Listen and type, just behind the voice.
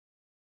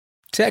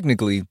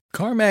Technically,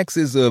 CarMax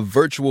is a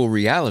virtual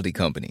reality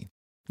company.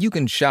 You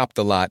can shop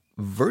the lot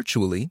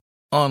virtually,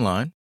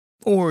 online,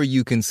 or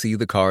you can see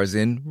the cars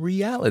in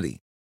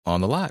reality,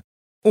 on the lot.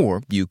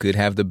 Or you could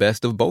have the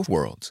best of both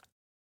worlds.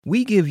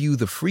 We give you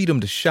the freedom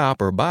to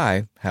shop or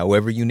buy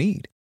however you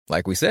need.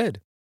 Like we said,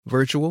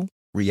 virtual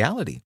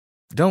reality.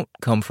 Don't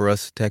come for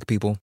us, tech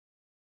people.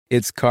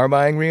 It's car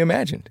buying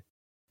reimagined.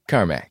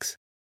 CarMax.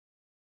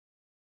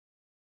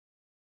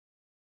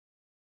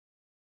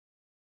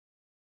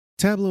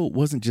 Tablo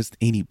wasn't just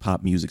any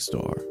pop music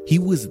star. He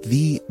was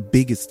the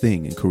biggest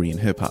thing in Korean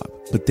hip-hop.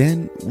 But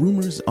then,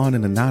 rumors on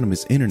an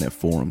anonymous internet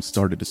forum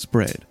started to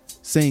spread,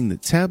 saying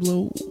that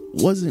Tablo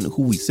wasn't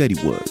who he said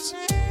he was.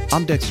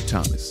 I'm Dexter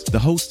Thomas, the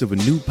host of a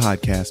new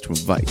podcast from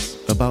Vice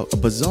about a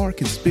bizarre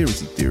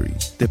conspiracy theory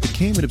that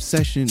became an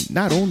obsession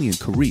not only in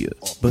Korea,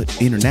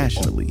 but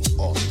internationally.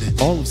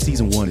 All of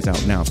Season 1 is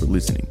out now for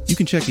listening. You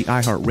can check the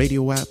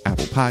iHeartRadio app,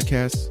 Apple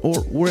Podcasts, or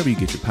wherever you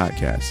get your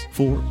podcasts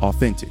for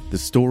Authentic, the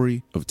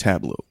story of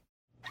Tablo.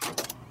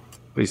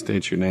 Please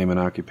state your name and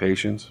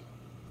occupations.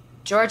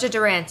 Georgia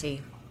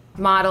Durante,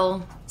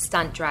 model,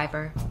 stunt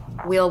driver,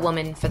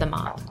 wheelwoman for the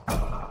mob.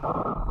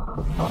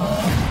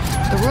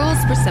 The rules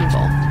were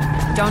simple.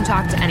 Don't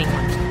talk to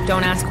anyone.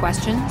 Don't ask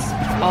questions.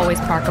 Always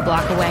park a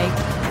block away.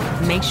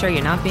 Make sure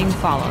you're not being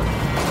followed.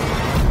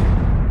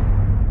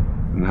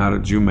 And how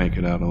did you make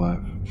it out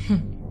alive?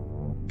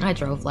 I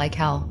drove like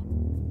hell.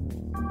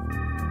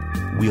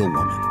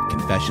 Wheelwoman,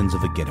 Confessions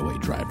of a Getaway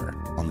Driver,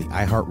 on the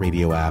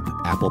iHeartRadio app,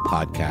 Apple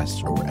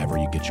Podcasts, or wherever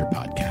you get your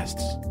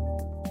podcasts.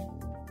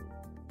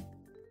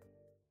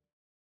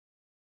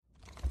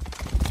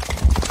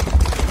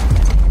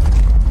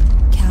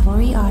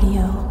 Cavalry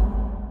Audio.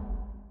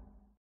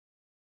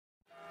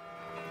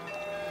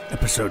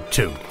 Episode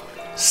 2,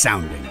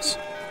 Soundings,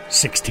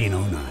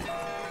 1609.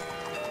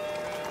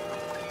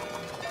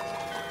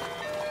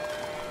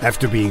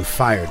 After being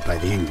fired by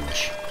the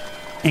English,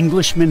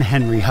 Englishman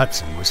Henry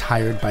Hudson was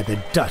hired by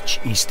the Dutch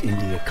East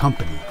India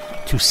Company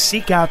to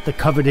seek out the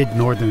coveted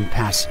Northern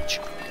Passage,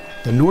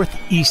 the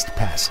Northeast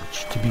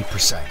Passage to be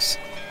precise.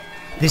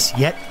 This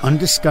yet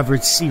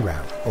undiscovered sea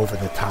route over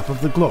the top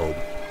of the globe,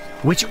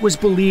 which it was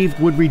believed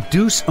would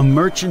reduce a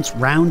merchant's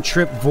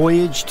round-trip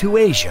voyage to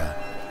Asia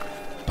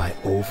by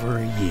over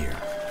a year.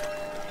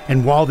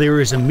 And while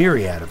there is a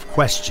myriad of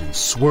questions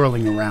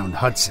swirling around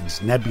Hudson's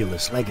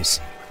nebulous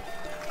legacy,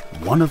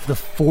 one of the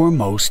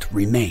foremost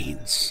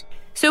remains.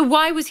 So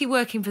why was he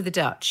working for the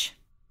Dutch?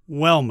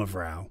 Well,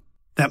 Mevrouw,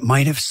 that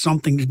might have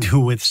something to do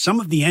with some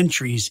of the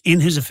entries in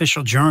his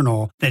official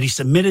journal that he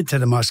submitted to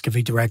the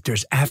Muscovy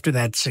directors after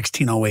that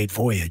 1608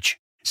 voyage.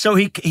 So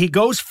he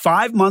goes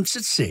 5 months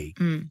at sea,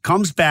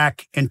 comes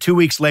back, and 2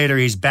 weeks later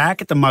he's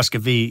back at the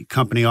Muscovy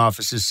Company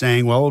offices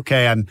saying, well,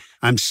 okay,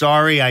 I'm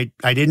sorry, I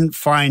didn't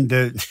find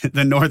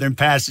the Northern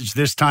Passage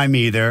this time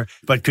either,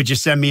 but could you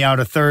send me out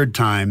a third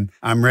time?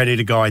 I'm ready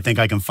to go. I think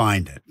I can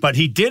find it. But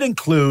he did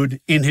include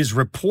in his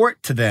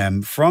report to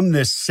them from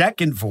this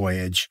second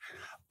voyage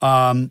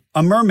a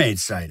mermaid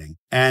sighting.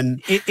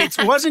 And it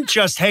wasn't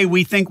just, hey,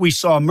 we think we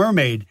saw a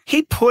mermaid.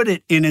 He put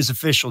it in his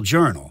official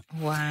journal.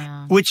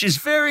 Wow. Which is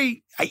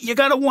you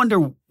got to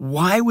wonder,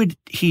 why would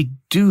he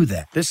do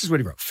that? This is what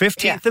he wrote.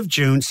 15th of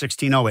June,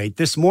 1608.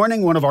 This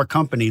morning, one of our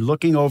company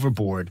looking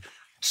overboard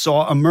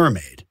saw a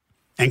mermaid.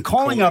 And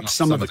calling up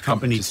some of the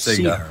company to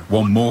see her.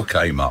 One more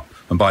came up.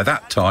 And by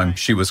that time,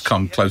 she was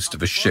come close to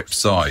the ship's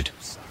side,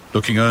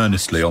 looking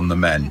earnestly on the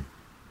men.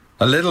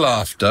 A little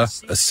after,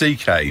 a sea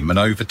came and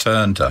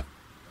overturned her.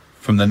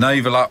 From the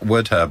navel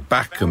upward, her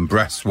back and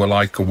breasts were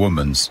like a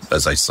woman's,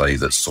 as they say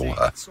that saw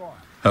her.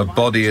 Her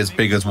body as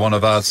big as one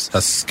of us, her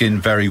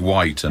skin very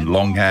white and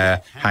long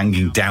hair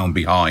hanging down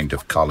behind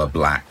of colour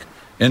black.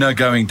 In her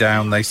going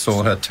down, they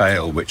saw her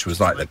tail, which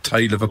was like the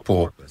tail of a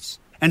porpoise.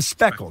 And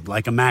speckled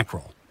like a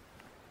mackerel.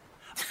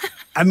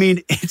 I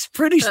mean, it's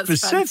pretty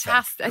specific.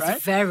 Fantastic. Right?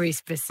 That's very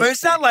specific. But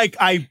it's not like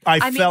I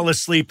fell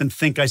asleep and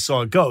think I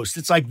saw a ghost.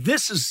 It's like,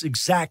 this is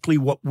exactly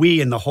what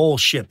we and the whole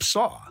ship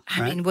saw.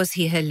 I mean, was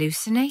he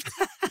hallucinating?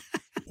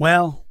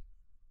 Well,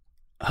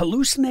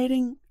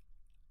 hallucinating,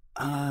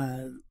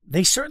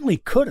 they certainly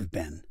could have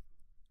been.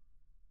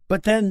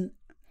 But then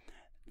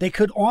they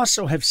could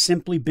also have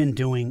simply been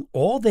doing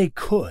all they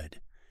could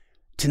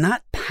to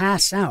not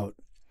pass out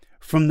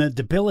from the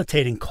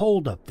debilitating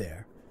cold up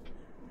there.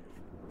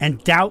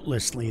 And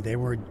doubtlessly, they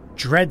were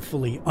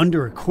dreadfully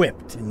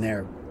under-equipped in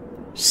their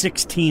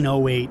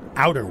 1608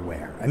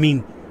 outerwear. I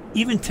mean,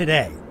 even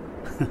today,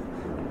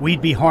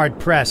 we'd be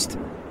hard-pressed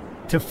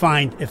to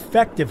find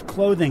effective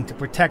clothing to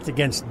protect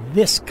against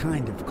this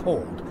kind of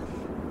cold.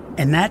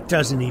 And that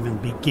doesn't even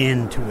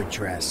begin to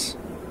address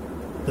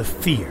the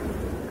fear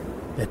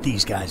that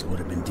these guys would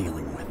have been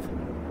dealing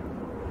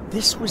with.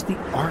 This was the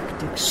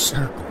Arctic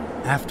Circle,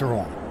 after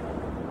all.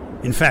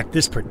 In fact,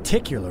 this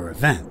particular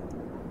event,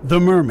 the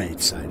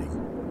mermaid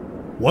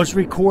sighting, was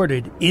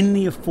recorded in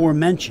the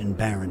aforementioned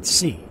Barents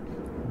Sea,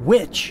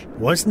 which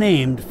was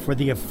named for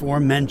the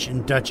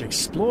aforementioned Dutch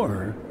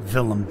explorer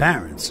Willem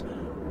Barents,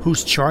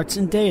 whose charts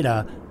and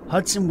data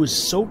Hudson was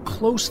so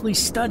closely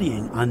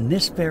studying on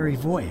this very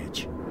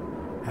voyage.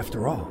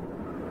 After all,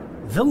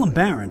 Willem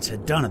Barents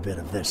had done a bit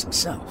of this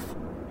himself.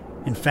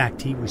 In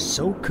fact, he was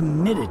so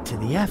committed to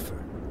the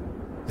effort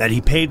that he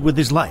paid with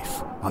his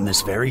life on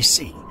this very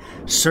sea,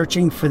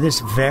 searching for this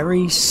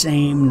very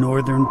same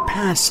northern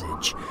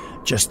passage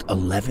just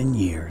 11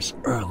 years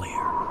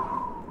earlier.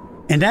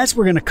 And as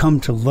we're going to come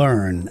to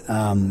learn,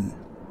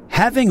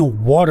 having a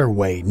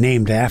waterway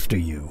named after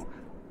you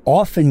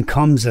often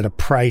comes at a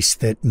price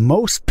that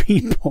most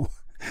people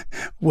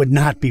would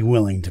not be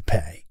willing to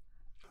pay.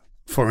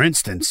 For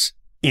instance,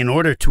 in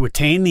order to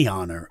attain the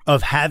honor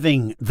of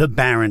having the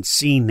Barents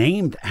Sea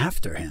named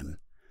after him,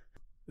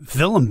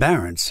 Willem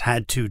Barents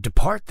had to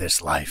depart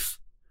this life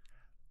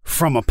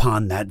from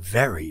upon that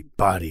very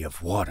body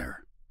of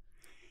water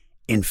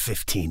in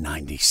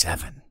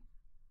 1597.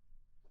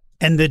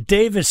 And the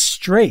Davis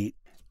Strait,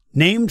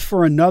 named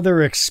for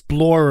another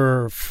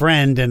explorer,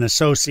 friend, and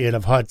associate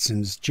of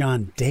Hudson's,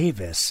 John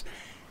Davis,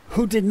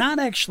 who did not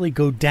actually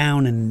go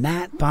down in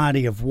that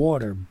body of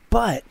water,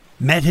 but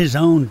met his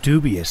own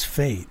dubious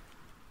fate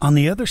on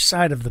the other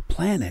side of the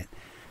planet,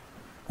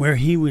 where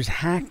he was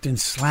hacked and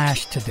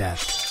slashed to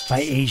death by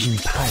Asian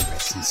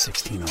pirates in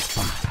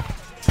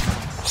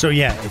 1605. So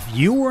yeah, if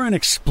you were an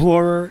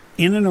explorer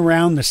in and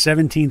around the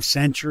 17th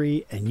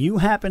century and you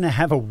happen to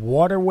have a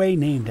waterway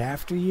named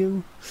after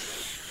you,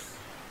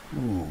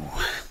 ooh,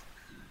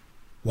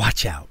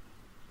 watch out.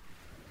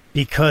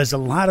 Because a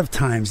lot of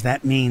times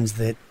that means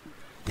that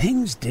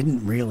things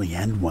didn't really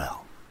end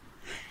well.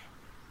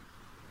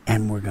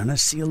 And we're going to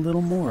see a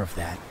little more of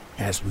that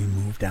as we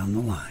move down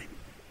the line.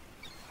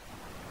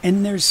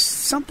 And there's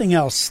something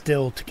else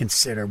still to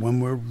consider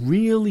when we're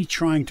really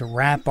trying to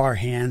wrap our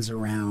hands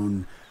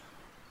around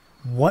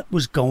what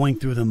was going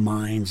through the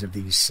minds of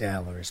these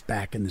sailors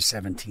back in the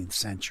 17th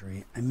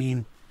century. I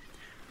mean,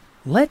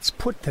 let's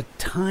put the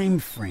time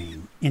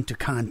frame into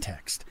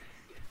context.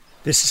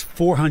 This is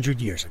 400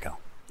 years ago.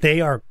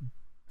 They are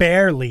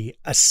barely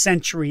a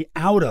century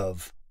out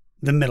of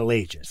the Middle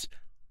Ages.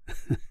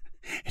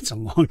 It's a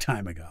long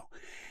time ago.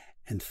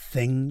 And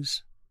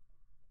things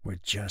were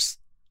just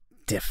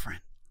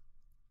different.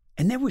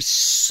 And there was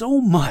so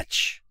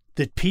much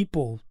that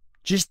people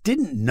just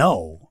didn't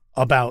know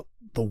about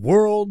the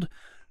world,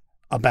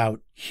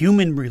 about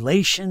human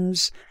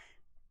relations,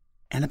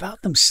 and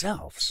about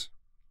themselves.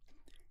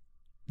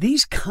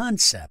 These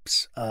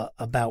concepts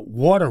about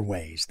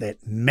waterways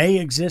that may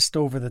exist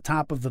over the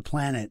top of the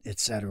planet,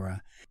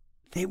 etc.,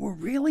 they were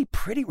really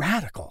pretty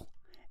radical.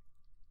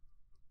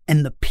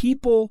 And the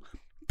people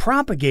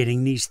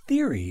propagating these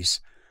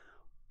theories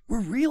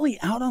were really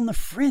out on the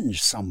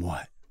fringe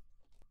somewhat.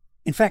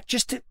 In fact,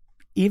 just to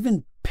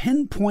even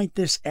pinpoint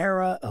this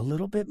era a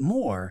little bit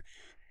more,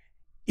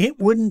 it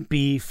wouldn't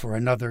be for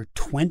another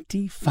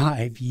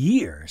 25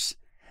 years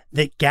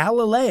that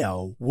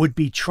Galileo would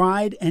be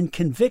tried and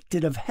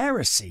convicted of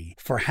heresy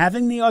for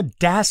having the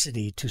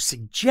audacity to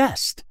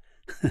suggest,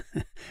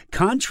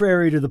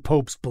 contrary to the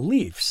Pope's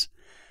beliefs,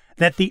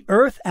 that the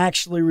earth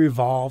actually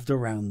revolved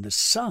around the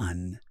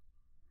sun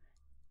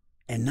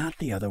and not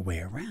the other way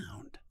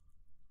around.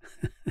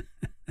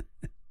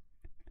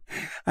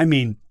 I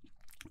mean,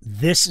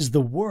 this is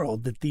the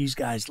world that these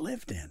guys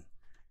lived in.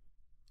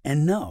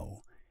 And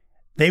no,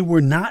 they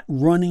were not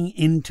running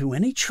into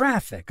any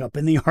traffic up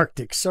in the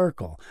Arctic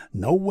Circle.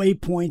 No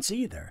waypoints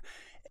either.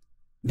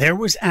 There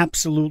was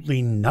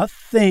absolutely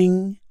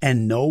nothing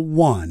and no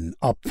one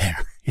up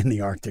there in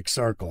the Arctic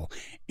Circle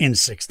in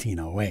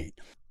 1608.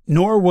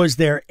 Nor was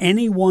there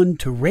anyone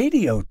to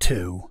radio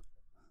to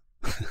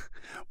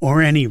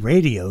or any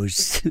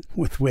radios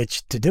with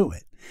which to do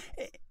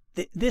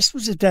it. This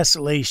was a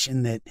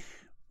desolation that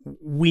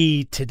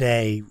we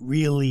today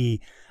really,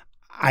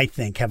 I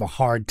think, have a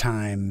hard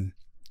time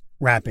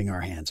wrapping our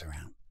hands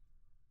around.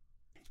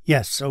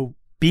 Yes, so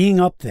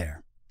being up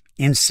there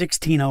in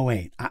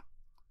 1608,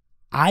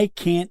 I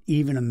can't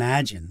even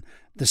imagine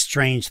the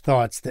strange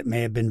thoughts that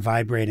may have been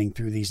vibrating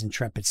through these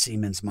intrepid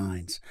seamen's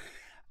minds.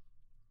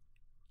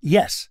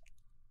 Yes,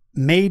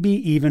 maybe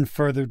even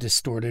further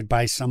distorted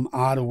by some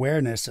odd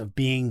awareness of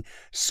being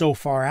so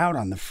far out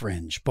on the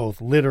fringe,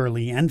 both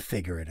literally and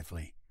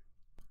figuratively.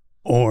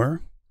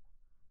 Or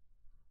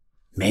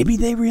maybe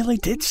they really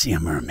did see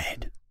a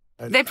mermaid.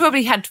 They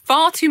probably had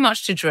far too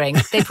much to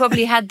drink. They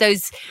probably had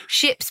those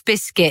ship's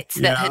biscuits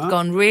that had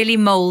gone really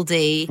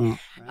moldy.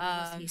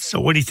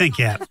 So what do you think,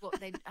 Yap?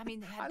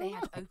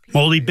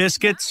 Moldy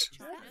biscuits?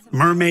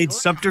 Mermaid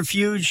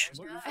subterfuge?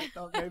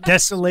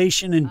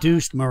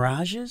 Desolation-induced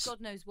mirages?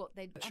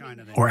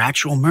 Or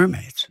actual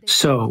mermaids?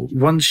 So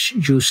once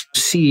you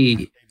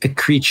see a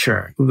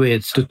creature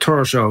with the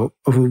torso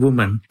of a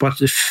woman but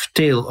the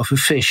tail of a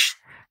fish,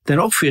 then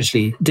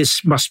obviously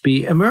this must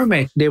be a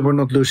mermaid. They were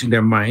not losing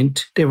their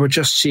mind. They were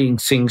just seeing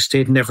things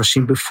they'd never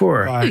seen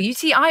before. You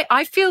see,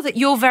 I feel that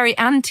you're very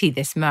anti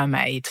this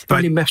mermaid.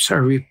 Early maps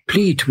are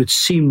replete with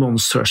sea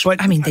monsters.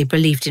 I mean, they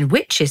believed in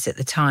witches at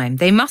the time.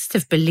 They must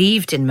have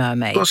believed in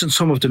mermaids. Because in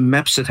some of the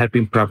maps that had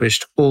been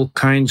published, all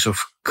kinds of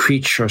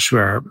creatures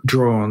were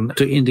drawn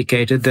to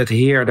indicate that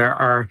here there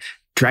are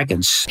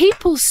dragons.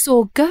 People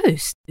saw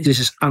ghosts. This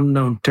is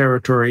unknown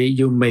territory.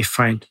 You may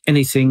find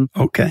anything.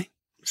 Okay.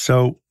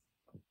 So,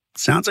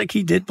 sounds like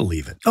he did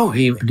believe it. Oh,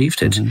 he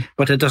believed it,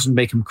 but it doesn't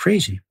make him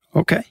crazy.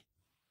 Okay.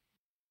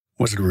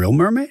 Was it a real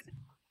mermaid?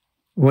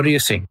 What do you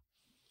think?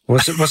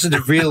 Was it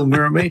a real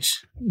mermaid?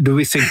 Do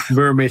we think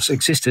mermaids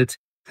existed?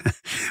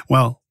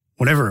 Well,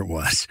 whatever it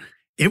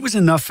was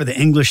enough for the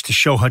English to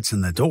show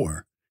Hudson the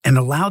door and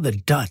allow the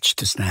Dutch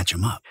to snatch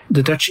him up.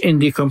 The Dutch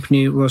India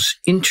Company was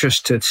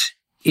interested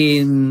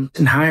in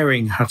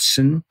hiring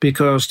Hudson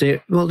because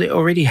they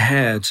already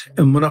had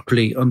a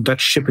monopoly on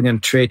Dutch shipping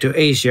and trade to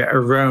Asia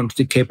around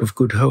the Cape of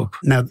Good Hope.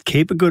 Now,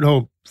 Cape of Good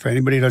Hope, for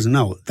anybody who doesn't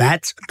know,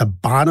 that's the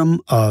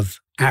bottom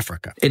of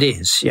Africa. It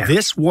is, yeah.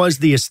 This was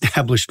the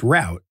established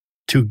route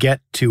to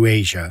get to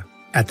Asia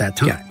at that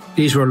time. Yeah,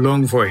 these were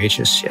long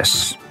voyages,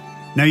 yes.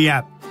 Now,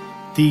 yeah,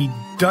 the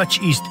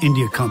Dutch East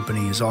India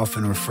Company is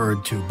often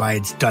referred to by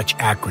its Dutch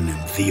acronym,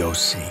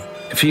 VOC.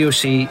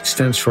 VOC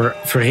stands for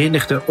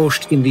Verenigde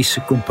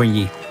Oost-Indische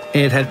Compagnie.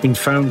 It had been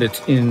founded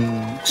in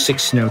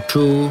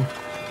 1602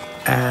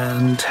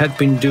 and had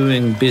been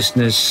doing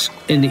business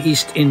in the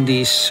East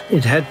Indies.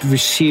 It had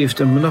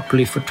received a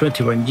monopoly for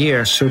 21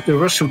 years, so there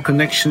was some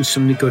connections,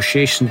 some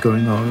negotiation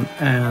going on,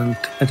 and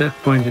at that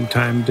point in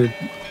time, the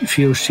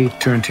VOC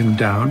turned him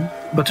down.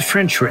 But the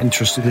French were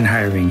interested in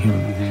hiring him.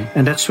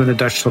 And that's when the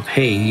Dutch thought,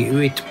 hey,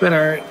 we'd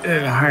better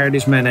hire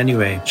this man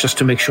anyway, just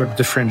to make sure that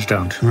the French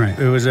don't. Right.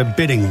 It was a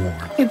bidding war.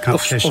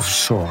 Competition. Of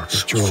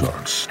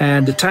sorts.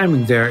 And the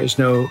timing there is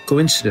no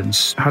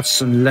coincidence.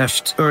 Hudson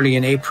left early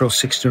in April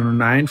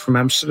 1609 from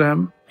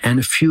Amsterdam. And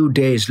a few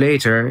days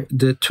later,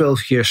 the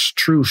 12 years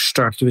truce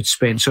started with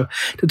Spain. So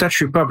the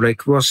Dutch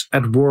Republic was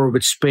at war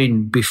with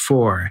Spain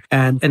before,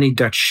 and any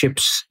Dutch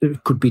ships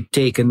could be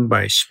taken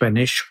by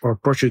Spanish or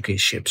Portuguese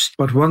ships.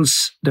 But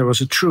once there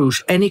was a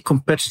truce, any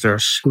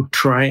competitors could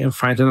try and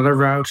find another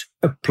route,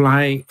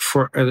 apply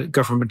for a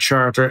government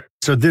charter.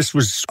 So this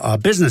was a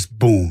business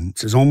boom.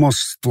 It's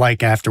almost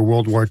like after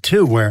World War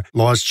II, where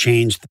laws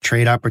changed, the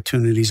trade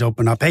opportunities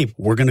open up. Hey,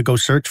 we're going to go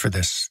search for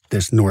this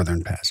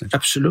northern passage.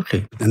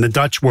 Absolutely. And the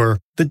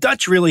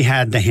Dutch really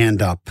had the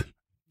hand up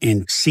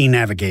in sea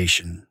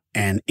navigation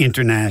and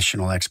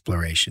international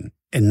exploration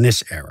in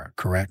this era,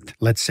 correct?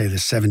 Let's say the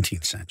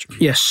 17th century.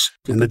 Yes.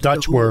 And the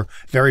Dutch were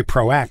very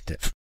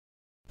proactive.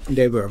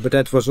 They were, but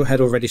that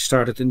had already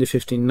started in the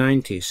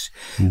 1590s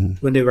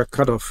when they were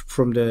cut off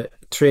from the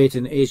trade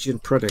in Asian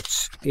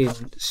products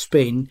in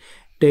Spain.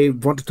 They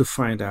wanted to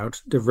find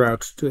out the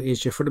route to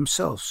Asia for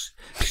themselves.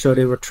 So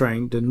they were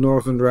trying the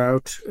northern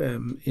route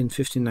in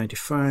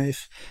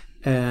 1595,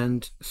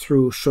 and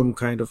through some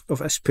kind of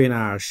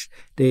espionage,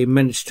 they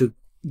managed to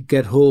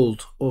get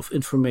hold of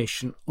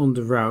information on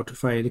the route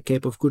via the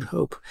Cape of Good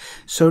Hope.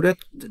 So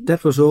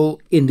that was all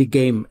in the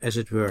game, as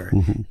it were.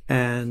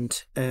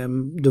 And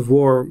the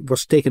war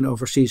was taken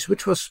overseas,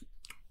 which was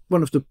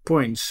one of the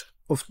points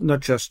of not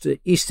just the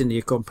East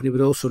India Company,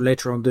 but also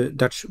later on the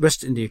Dutch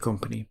West India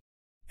Company.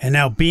 And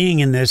now, being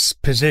in this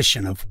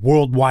position of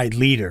worldwide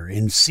leader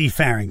in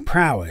seafaring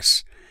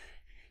prowess,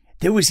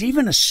 there was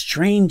even a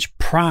strange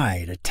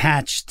pride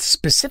attached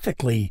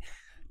specifically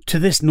to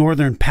this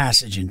Northern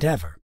Passage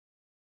endeavor.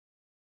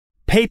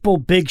 Papal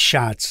big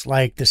shots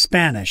like the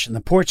Spanish and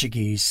the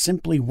Portuguese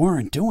simply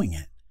weren't doing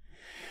it.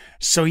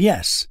 So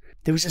yes,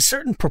 there was a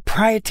certain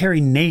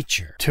proprietary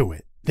nature to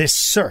it, this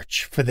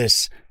search for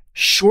this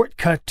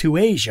shortcut to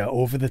Asia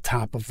over the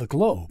top of the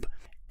globe.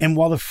 And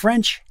while the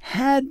French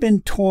had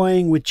been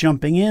toying with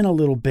jumping in a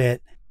little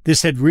bit,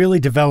 this had really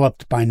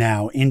developed by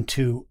now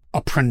into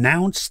a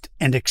pronounced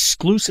and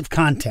exclusive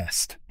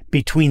contest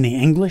between the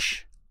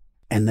English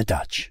and the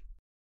Dutch.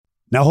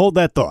 Now hold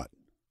that thought,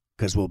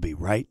 because we'll be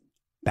right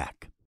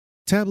back.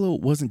 Tablo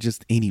wasn't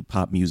just any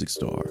pop music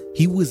star.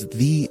 He was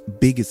the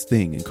biggest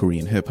thing in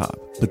Korean hip-hop.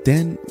 But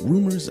then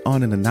rumors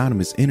on an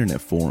anonymous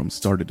internet forum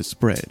started to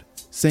spread,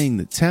 saying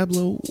that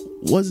Tablo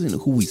wasn't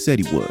who he said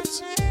he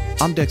was.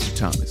 I'm Dexter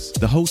Thomas,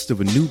 the host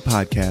of a new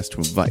podcast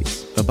from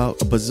Vice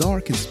about a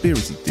bizarre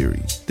conspiracy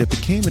theory that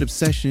became an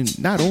obsession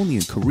not only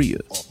in Korea,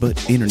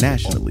 but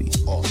internationally.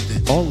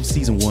 All of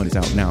season 1 is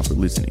out now for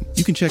listening.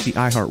 You can check the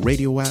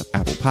iHeartRadio app,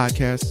 Apple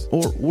Podcasts,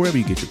 or wherever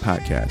you get your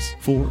podcasts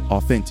for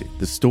Authentic,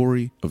 the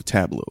story of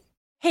Tablo.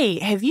 Hey,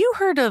 have you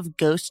heard of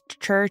Ghost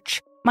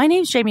Church? My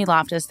name's Jamie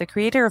Loftus, the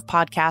creator of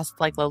podcasts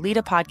like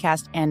Lolita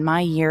Podcast and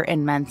My Year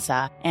in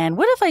Mensa. And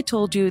what if I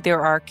told you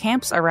there are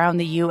camps around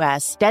the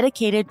U.S.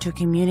 dedicated to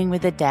communing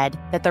with the dead,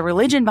 that the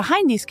religion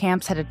behind these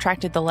camps had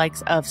attracted the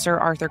likes of Sir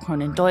Arthur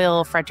Conan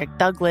Doyle, Frederick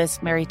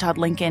Douglass, Mary Todd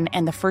Lincoln,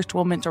 and the first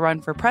woman to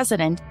run for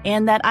president,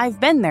 and that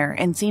I've been there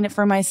and seen it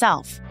for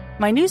myself?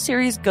 My new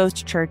series,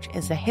 Ghost Church,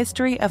 is the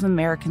history of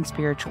American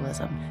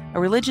spiritualism, a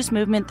religious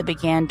movement that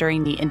began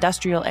during the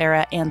industrial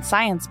era and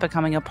science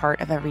becoming a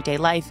part of everyday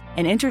life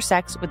and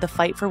intersects with the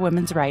fight for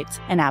women's rights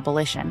and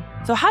abolition.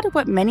 So how did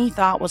what many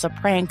thought was a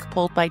prank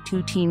pulled by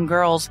two teen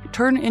girls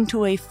turn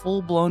into a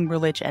full-blown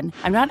religion?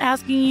 I'm not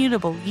asking you to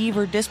believe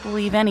or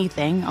disbelieve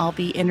anything. I'll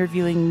be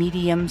interviewing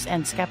mediums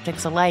and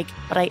skeptics alike,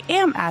 but I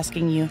am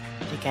asking you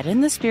to get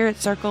in the spirit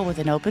circle with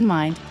an open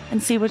mind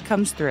and see what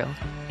comes through.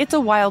 It's a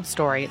wild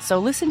story, so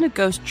listen to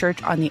Ghost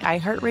Church on the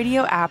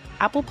iHeartRadio app,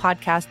 Apple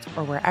Podcasts,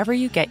 or wherever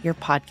you get your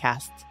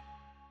podcasts.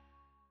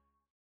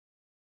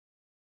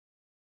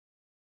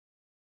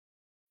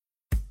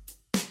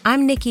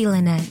 I'm Nikki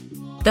Lynette,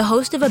 the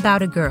host of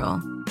About a Girl,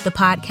 the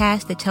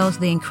podcast that tells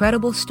the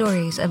incredible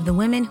stories of the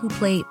women who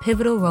played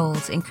pivotal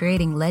roles in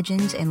creating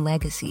legends and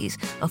legacies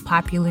of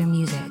popular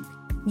music.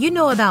 You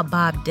know about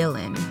Bob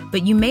Dylan,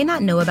 but you may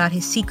not know about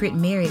his secret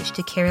marriage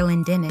to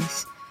Carolyn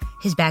Dennis,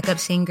 his backup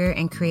singer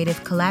and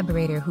creative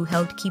collaborator who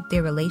helped keep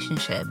their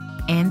relationship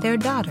and their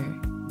daughter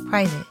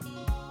private.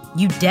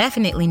 You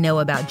definitely know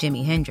about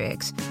Jimi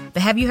Hendrix,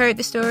 but have you heard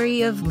the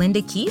story of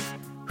Linda Keith,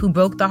 who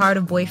broke the heart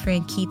of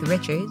boyfriend Keith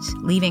Richards,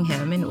 leaving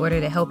him in order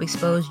to help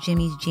expose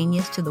Jimi's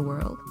genius to the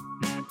world?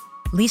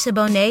 Lisa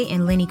Bonet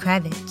and Lenny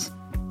Kravitz,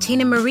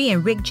 Tina Marie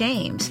and Rick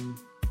James.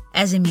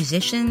 As a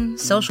musician,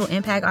 social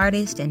impact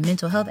artist, and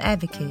mental health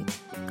advocate,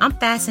 I'm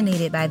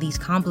fascinated by these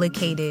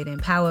complicated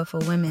and powerful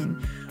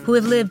women who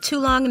have lived too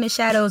long in the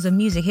shadows of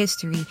music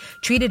history,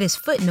 treated as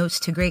footnotes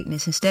to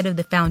greatness instead of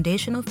the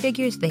foundational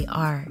figures they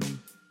are.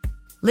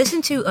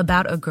 Listen to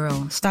About a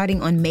Girl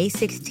starting on May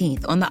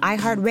 16th on the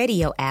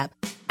iHeartRadio app,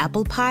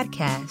 Apple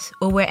Podcasts,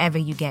 or wherever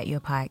you get your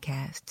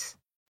podcasts.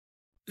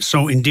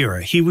 So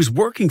Indira, he was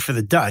working for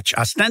the Dutch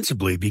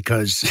ostensibly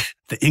because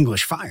the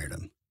English fired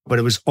him. But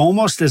it was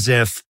almost as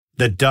if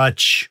the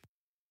Dutch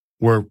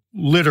were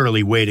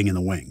literally waiting in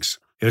the wings.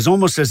 It was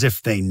almost as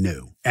if they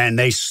knew, and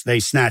they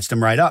snatched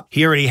him right up.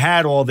 He already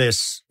had all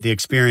this, the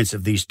experience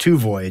of these two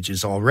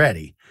voyages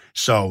already.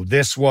 So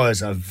this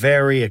was a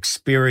very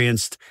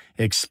experienced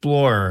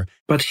explorer.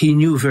 But he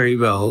knew very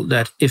well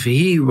that if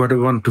he were the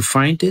one to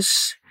find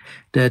this,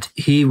 that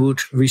he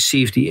would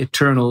receive the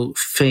eternal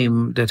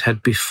fame that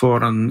had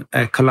befallen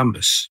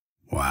Columbus.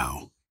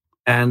 Wow.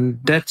 And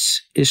that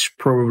is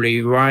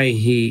probably why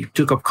he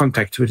took up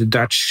contact with the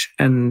Dutch,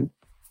 and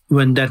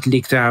when that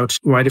leaked out,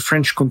 why the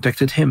French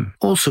contacted him.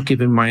 Also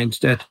keep in mind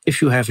that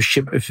if you have a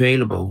ship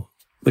available,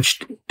 which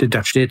the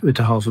Dutch did with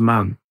the Halve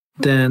Maan,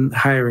 then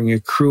hiring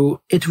a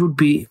crew, it would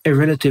be a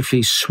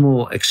relatively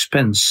small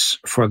expense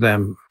for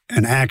them.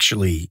 And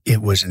actually,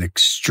 it was an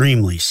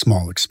extremely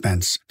small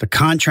expense. The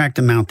contract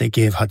amount they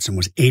gave Hudson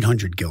was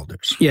 800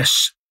 guilders.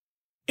 Yes.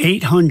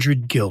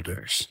 800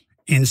 guilders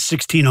in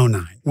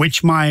 1609,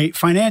 which my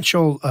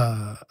financial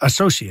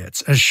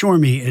associates assure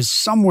me is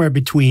somewhere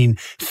between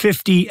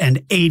 50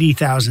 and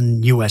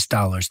 80,000 US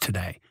dollars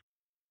today.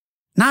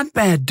 Not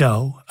bad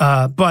dough,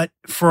 but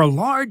for a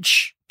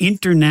large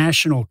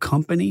international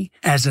company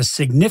as a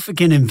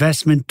significant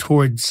investment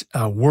towards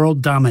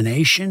world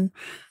domination,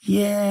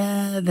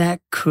 yeah,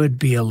 that could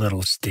be a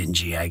little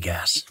stingy, I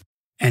guess.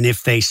 And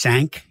if they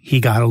sank, he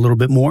got a little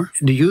bit more?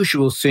 The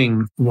usual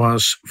thing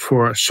was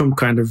for some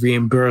kind of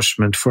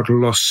reimbursement for the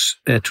loss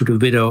to the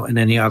widow and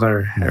any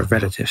other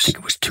relatives. I think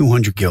it was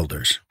 200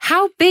 guilders.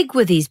 How big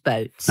were these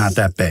boats? Not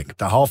that big.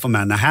 The Halve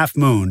Maan, the Half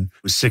Moon,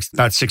 was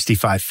about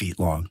 65 feet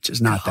long, which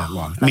is not that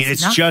long. I mean,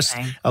 it's just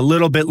a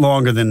little bit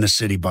longer than the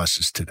city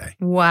buses today.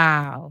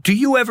 Wow. Do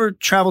you ever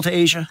travel to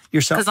Asia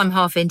yourself? Because I'm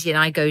half Indian,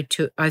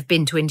 I've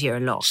been to India a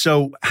lot.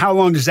 So how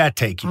long does that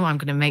take you? Oh, I'm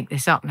going to make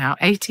this up now.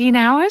 18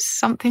 hours,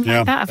 something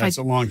like that. That's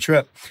a long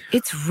trip.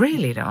 It's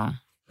really long.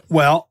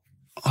 Well,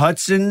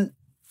 Hudson,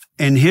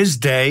 in his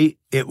day,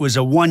 it was a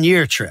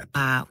 1-year trip.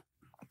 Wow.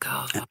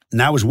 God. And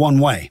that was one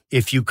way.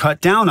 If you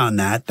cut down on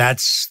that,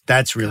 that's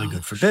really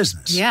good for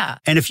business. Yeah.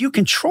 And if you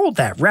controlled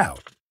that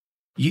route,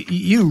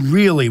 you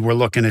really were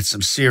looking at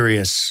some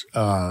serious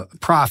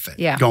profit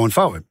going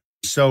forward.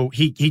 So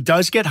he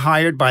does get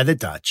hired by the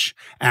Dutch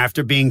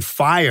after being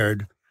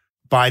fired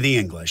by the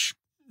English.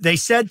 They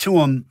said to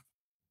him,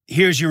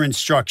 here's your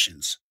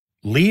instructions.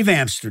 Leave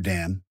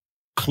Amsterdam,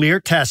 clear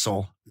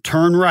Texel,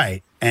 turn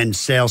right, and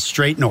sail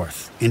straight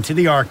north into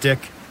the Arctic,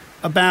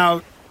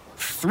 about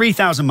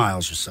 3,000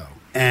 miles or so.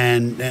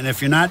 And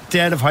if you're not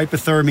dead of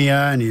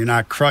hypothermia and you're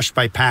not crushed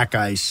by pack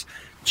ice,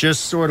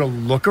 just sort of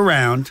look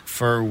around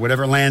for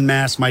whatever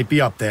landmass might be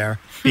up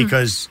there,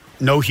 because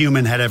no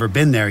human had ever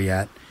been there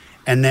yet.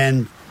 And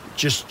then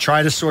just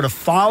try to sort of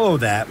follow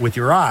that with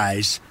your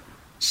eyes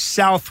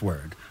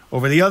southward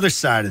over the other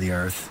side of the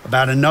earth,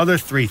 about another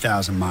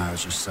 3,000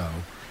 miles or so.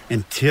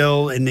 And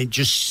then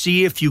just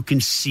see if you can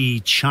see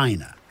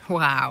China.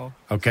 Wow.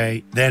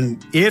 Okay?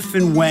 Then if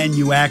and when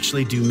you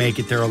actually do make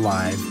it there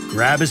alive,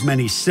 grab as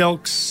many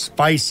silks,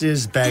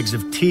 spices, bags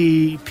of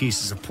tea,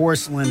 pieces of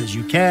porcelain as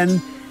you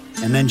can,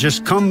 and then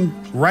just come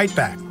right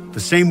back the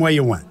same way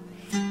you went.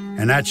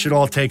 And that should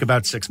all take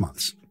about 6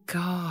 months.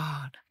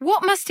 God.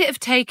 What must it have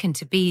taken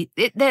to be...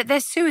 They're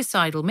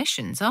suicidal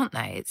missions, aren't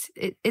they?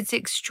 It's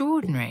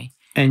extraordinary.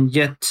 And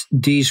yet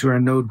these were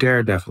no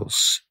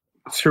daredevils.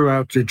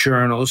 Throughout the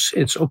journals,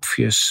 it's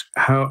obvious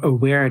how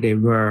aware they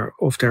were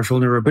of their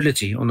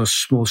vulnerability on a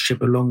small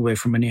ship a long way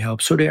from any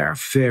help. So they are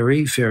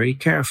very, very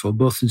careful,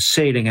 both in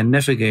sailing and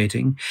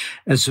navigating,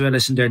 as well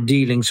as in their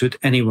dealings with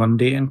anyone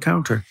they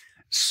encounter.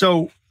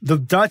 So the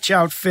Dutch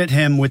outfit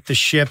him with the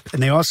ship,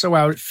 and they also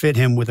outfit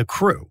him with a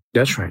crew.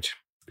 That's right.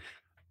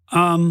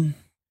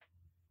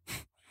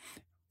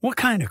 What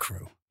kind of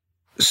crew?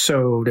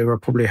 So they were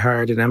probably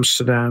hired in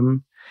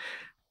Amsterdam.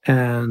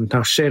 And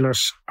now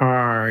sailors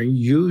are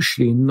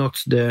usually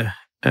not the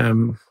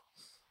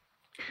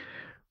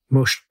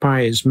most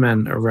pious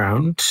men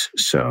around,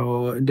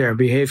 so their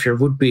behavior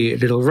would be a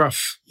little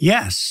rough.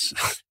 Yes,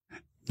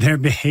 their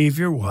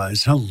behavior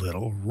was a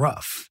little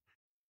rough.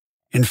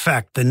 In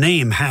fact, the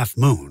name Half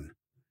Moon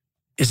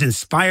is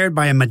inspired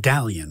by a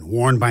medallion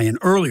worn by an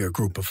earlier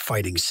group of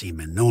fighting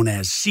seamen known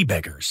as sea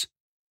beggars.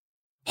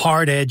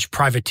 Hard-edged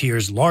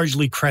privateers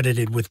largely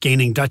credited with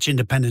gaining Dutch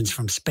independence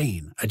from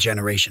Spain a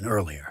generation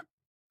earlier.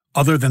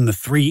 Other than the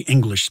 3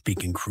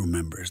 English-speaking crew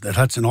members that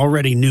Hudson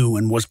already knew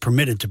and was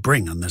permitted to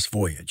bring on this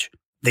voyage,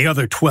 the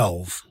other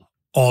 12,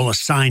 all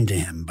assigned to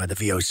him by the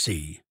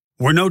VOC,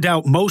 were no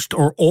doubt most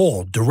or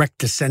all direct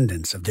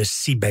descendants of this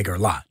sea beggar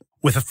lot,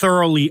 with a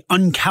thoroughly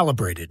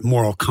uncalibrated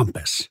moral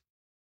compass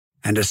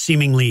and a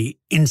seemingly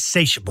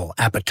insatiable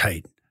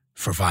appetite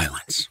for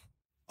violence.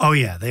 Oh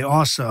yeah, they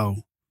also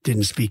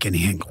didn't speak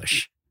any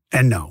English.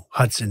 And no,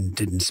 Hudson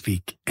didn't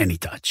speak any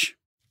Dutch.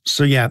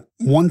 So yeah,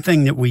 one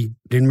thing that we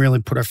didn't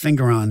really put our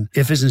finger on,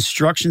 if his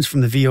instructions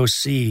from the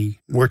VOC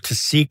were to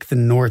seek the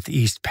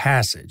Northeast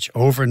Passage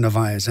over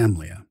Novaya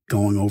Zemlya,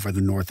 going over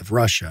the north of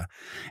Russia,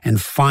 and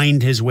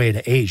find his way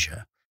to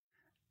Asia,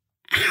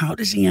 how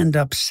does he end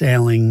up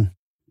sailing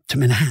to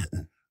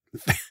Manhattan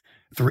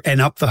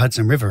and up the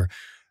Hudson River,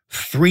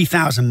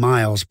 3,000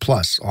 miles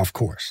plus off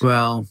course?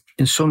 Well,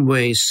 in some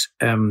ways,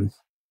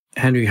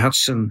 Henry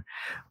Hudson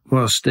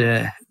was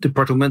the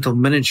departmental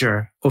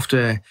manager of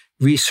the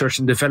research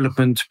and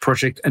development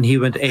project, and he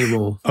went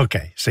AWOL.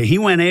 Okay, so he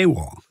went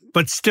AWOL,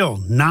 but still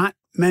not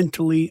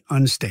mentally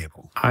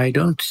unstable. I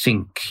don't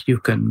think you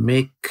can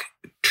make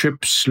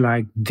trips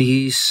like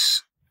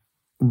these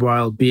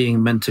while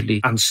being mentally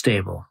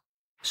unstable.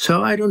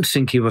 So I don't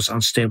think he was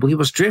unstable. He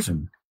was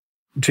driven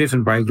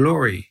by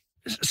glory.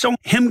 So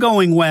him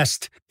going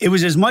west, it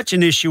was as much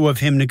an issue of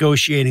him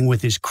negotiating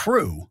with his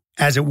crew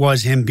as it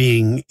was him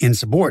being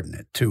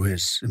insubordinate to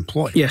his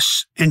employer.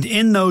 Yes. And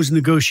in those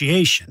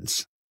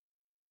negotiations,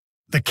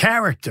 the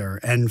character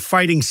and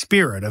fighting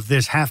spirit of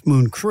this Half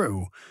Moon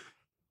crew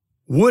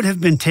would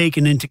have been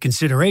taken into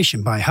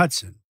consideration by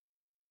Hudson.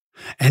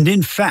 And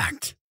in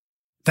fact,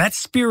 that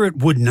spirit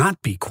would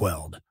not be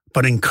quelled,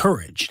 but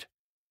encouraged.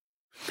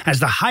 As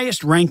the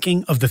highest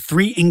ranking of the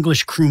 3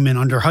 English crewmen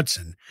under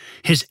Hudson,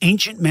 his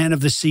ancient man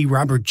of the sea,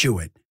 Robert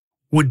Jewett,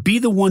 would be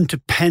the one to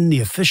pen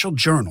the official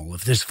journal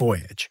of this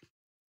voyage.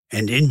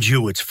 And in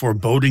Jewett's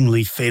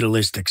forebodingly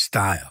fatalistic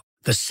style,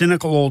 the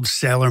cynical old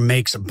sailor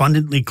makes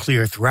abundantly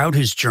clear throughout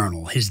his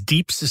journal his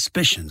deep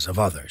suspicions of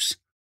others,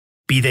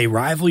 be they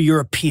rival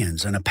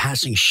Europeans in a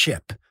passing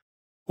ship,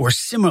 or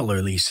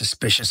similarly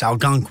suspicious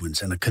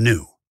Algonquins in a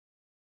canoe.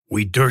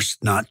 We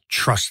durst not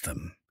trust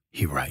them,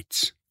 he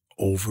writes,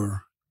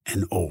 over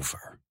and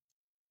over.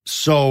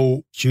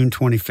 So, June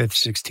 25th,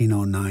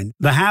 1609,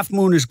 the Half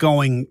Moon is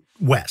going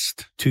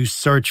west to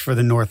search for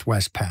the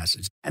Northwest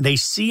Passage. And they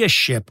see a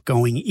ship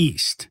going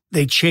east.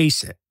 They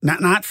chase it,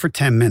 not for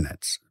 10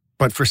 minutes,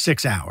 but for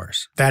 6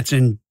 hours. That's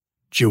in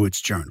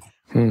Jewett's journal.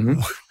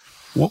 Mm-hmm.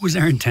 What was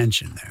their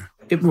intention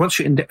there? Once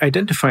you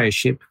identify a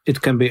ship,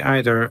 it can be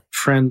either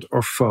friend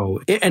or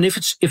foe. And if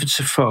it's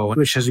a foe,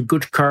 which has a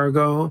good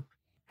cargo,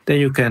 then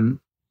you can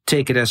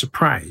take it as a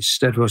prize.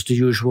 That was the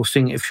usual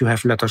thing if you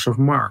have letters of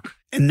marque.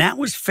 And that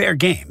was fair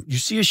game. You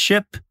see a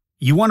ship,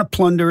 you want to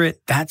plunder it,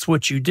 that's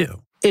what you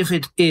do. If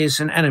it is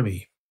an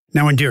enemy.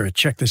 Now, Indira,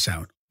 check this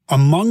out.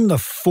 Among the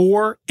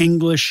 4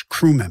 English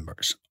crew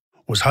members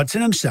was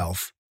Hudson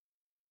himself,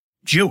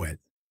 Jewett,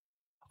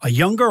 a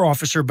younger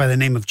officer by the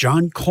name of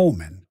John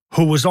Colman,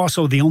 who was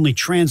also the only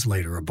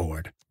translator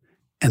aboard,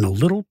 and a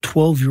little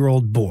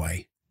 12-year-old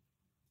boy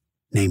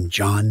named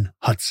John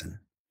Hudson.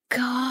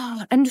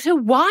 God, and so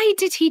why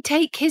did he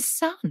take his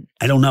son?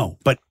 I don't know,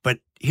 but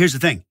here's the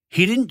thing.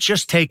 He didn't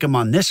just take him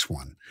on this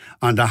one,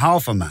 on the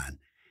Halfaman.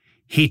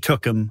 He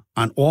took him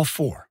on all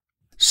 4.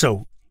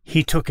 So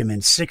he took him in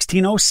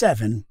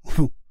 1607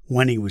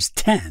 when he was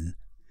 10.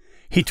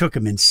 He took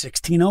him in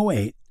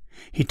 1608.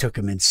 He took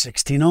him in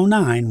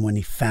 1609 when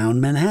he found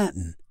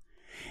Manhattan.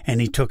 And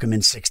he took him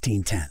in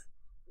 1610.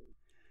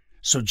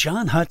 So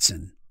John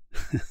Hudson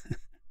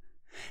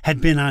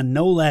had been on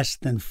no less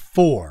than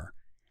 4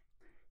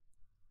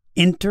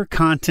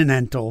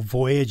 intercontinental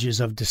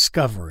voyages of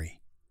discovery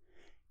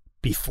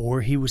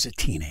before he was a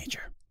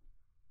teenager.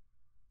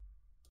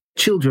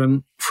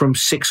 Children from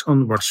 6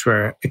 onwards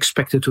were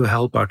expected to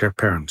help out their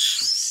parents.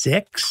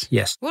 6?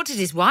 Yes. What did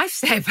his wife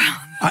say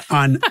about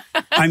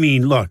that? I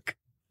mean, look,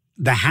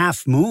 the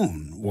Half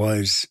Moon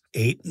was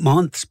 8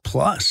 months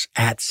plus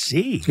at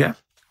sea. Yeah.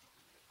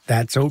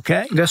 That's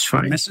okay? That's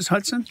fine. Mrs.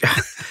 Hudson?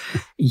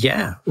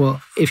 Yeah.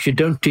 Well, if you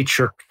don't teach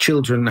your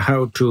children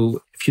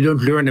if you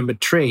don't learn them a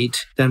trade,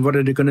 then what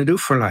are they going to do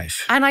for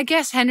life? And I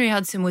guess Henry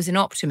Hudson was an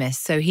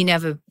optimist, so he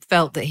never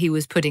felt that he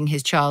was putting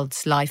his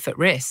child's life at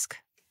risk.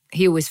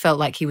 He always felt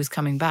like he was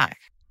coming back.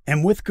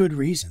 And with good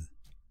reason.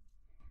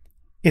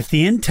 If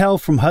the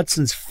intel from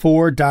Hudson's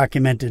 4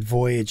 documented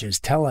voyages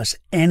tell us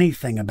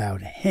anything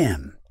about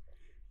him,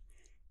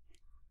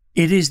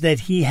 it is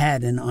that he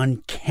had an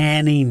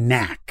uncanny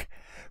knack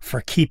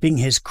for keeping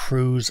his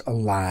crews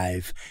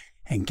alive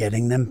and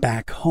getting them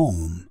back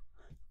home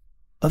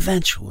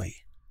eventually.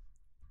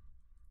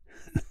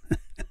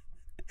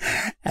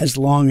 As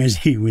long as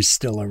he was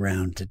still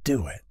around to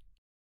do it.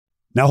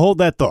 Now hold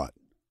that thought,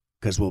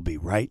 because we'll be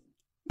right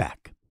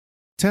back.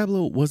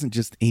 Tablo wasn't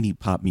just any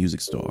pop music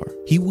star.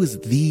 He was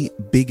the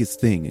biggest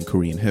thing in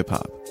Korean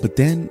hip-hop. But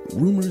then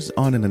rumors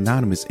on an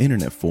anonymous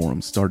internet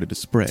forum started to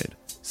spread,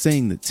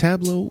 saying that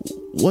Tablo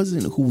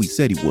wasn't who he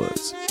said he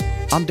was.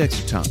 I'm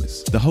Dexter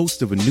Thomas, the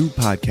host of a new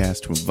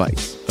podcast from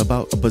Vice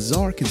about a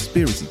bizarre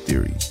conspiracy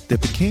theory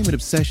that became an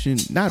obsession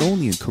not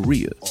only in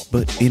Korea,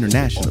 but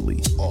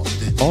internationally.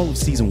 All of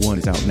season 1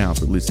 is out now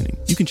for listening.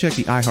 You can check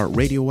the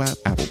iHeartRadio app,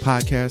 Apple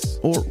Podcasts,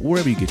 or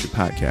wherever you get your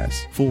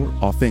podcasts for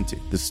Authentic,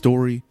 the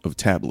story of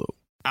Tablo.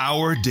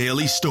 Our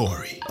Daily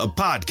Story, a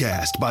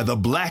podcast by the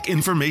Black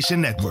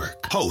Information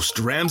Network. Host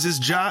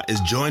Ramses Ja is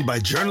joined by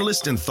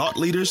journalists and thought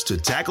leaders to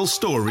tackle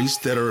stories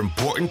that are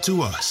important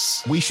to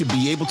us. We should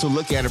be able to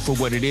look at it for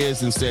what it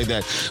is and say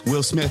that,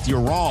 Will Smith, you're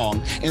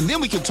wrong. And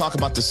then we can talk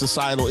about the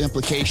societal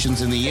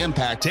implications and the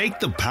impact. Take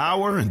the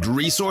power and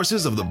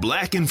resources of the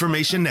Black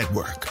Information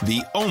Network,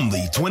 the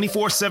only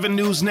 24/7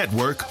 news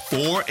network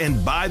for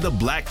and by the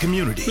Black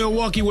community.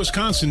 Milwaukee,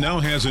 Wisconsin now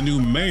has a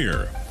new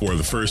mayor. For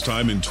the first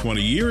time in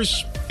 20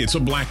 years, it's a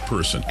Black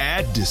person.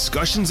 Add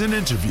discussions and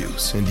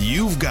interviews, and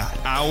you've got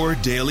Our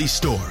Daily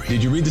Story.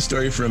 Did you read the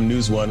story from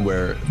News One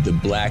where the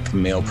Black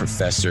male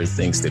professor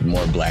thinks that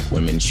more Black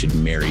women should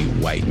marry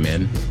white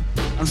men?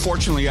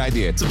 Unfortunately, I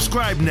did.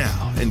 Subscribe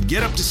now and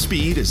get up to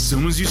speed as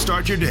soon as you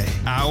start your day.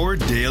 Our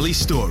Daily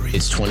Story.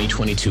 It's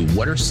 2022.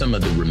 What are some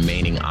of the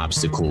remaining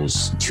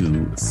obstacles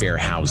to fair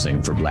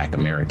housing for Black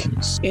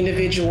Americans?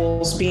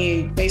 Individuals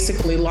being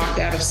basically locked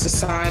out of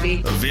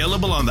society.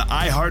 Available on the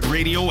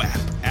iHeartRadio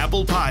app,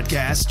 Apple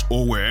Podcasts,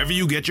 or wherever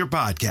you get your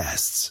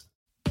podcasts.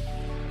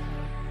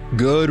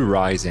 Good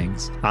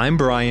Risings. I'm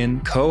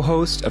Brian,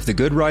 co-host of the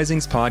Good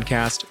Risings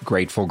podcast,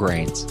 Grateful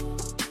Grains.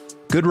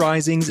 Good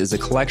Risings is a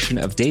collection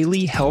of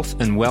daily health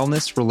and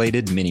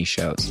wellness-related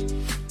mini-shows.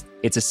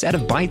 It's a set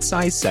of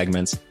bite-sized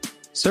segments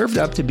served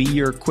up to be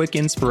your quick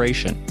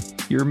inspiration,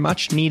 your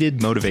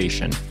much-needed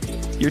motivation,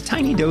 your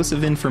tiny dose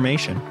of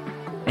information,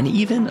 and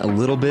even a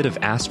little bit of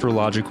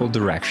astrological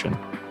direction.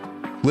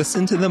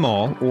 Listen to them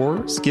all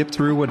or skip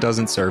through what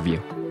doesn't serve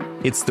you.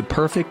 It's the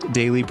perfect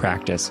daily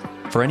practice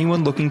for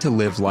anyone looking to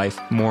live life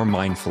more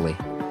mindfully,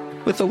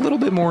 with a little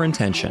bit more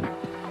intention.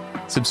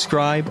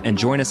 Subscribe and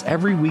join us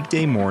every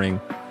weekday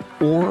morning,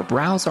 or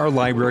browse our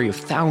library of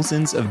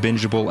thousands of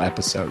bingeable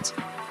episodes.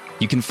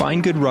 You can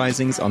find Good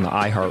Risings on the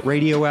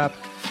iHeartRadio app,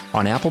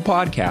 on Apple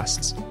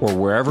Podcasts, or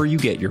wherever you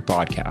get your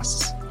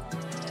podcasts.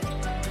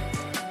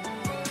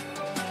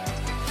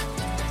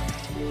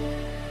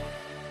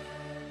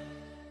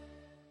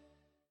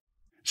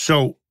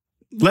 So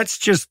let's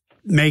just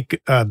make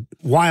a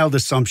wild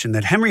assumption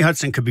that Henry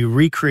Hudson could be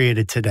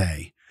recreated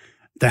today.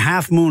 The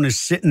Half Moon is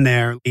sitting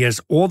there. He has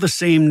all the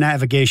same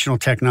navigational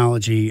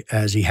technology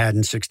as he had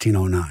in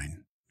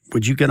 1609.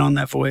 Would you get on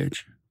that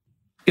voyage?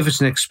 If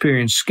it's an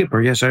experienced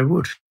skipper, yes, I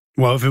would.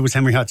 Well, if it was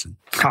Henry Hudson.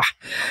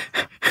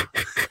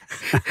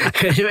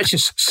 It's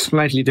just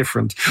slightly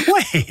different.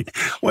 Wait.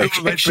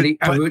 Actually,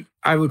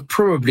 I would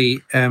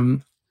probably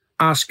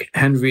ask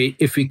Henry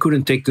if we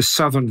couldn't take the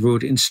southern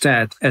route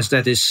instead, as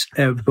that is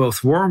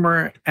both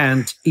warmer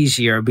and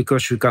easier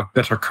because we've got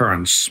better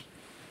currents.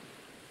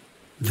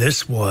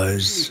 This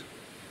was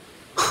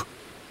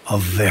a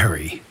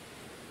very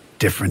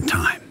different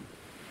time.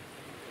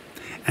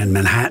 And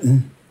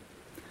Manhattan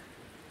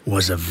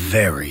was a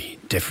very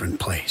different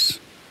place.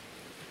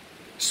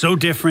 So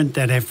different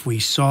that if we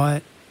saw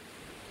it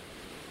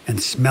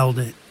and smelled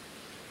it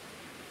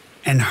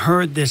and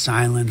heard this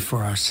island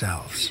for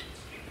ourselves,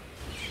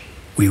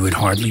 we would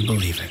hardly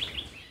believe it.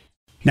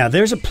 Now,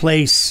 there's a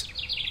place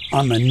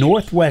on the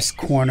northwest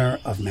corner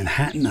of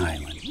Manhattan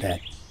Island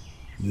that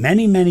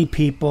many, many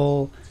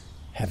people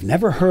have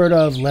never heard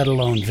of, let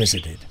alone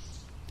visited,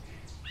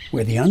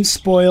 where the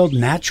unspoiled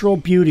natural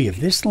beauty of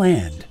this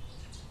land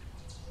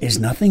is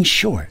nothing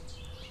short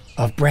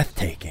of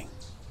breathtaking.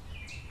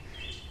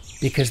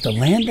 Because the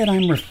land that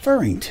I'm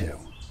referring to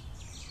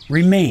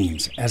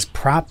remains as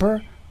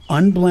proper,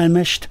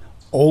 unblemished,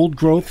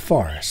 old-growth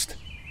forest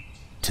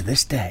to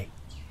this day,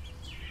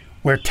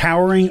 where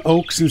towering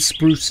oaks and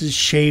spruces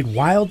shade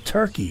wild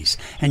turkeys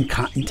and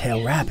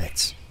cottontail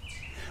rabbits,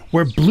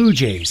 where blue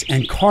jays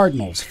and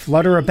cardinals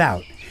flutter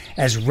about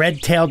as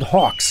red-tailed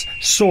hawks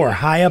soar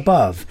high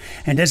above,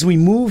 and as we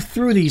move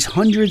through these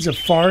hundreds of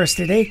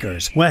forested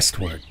acres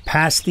westward,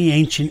 past the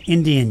ancient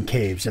Indian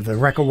caves of the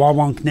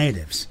Recawawunk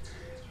natives,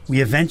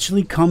 we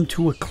eventually come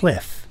to a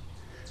cliff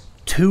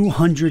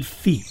 200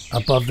 feet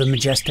above the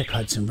majestic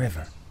Hudson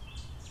River.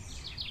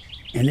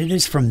 And it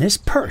is from this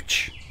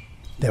perch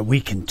that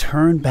we can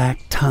turn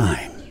back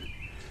time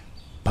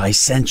by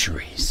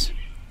centuries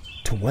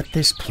to what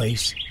this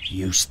place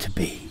used to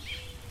be.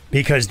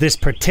 Because this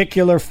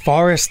particular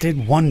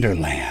forested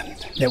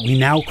wonderland that we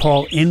now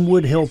call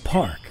Inwood Hill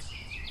Park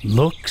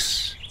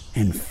looks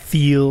and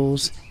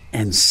feels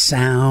and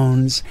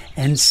sounds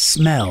and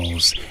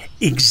smells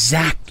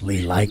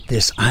exactly like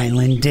this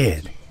island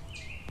did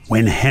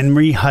when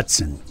Henry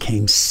Hudson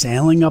came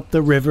sailing up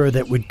the river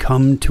that would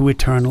come to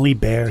eternally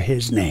bear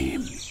his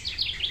name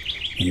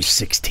in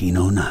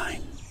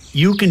 1609.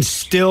 You can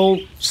still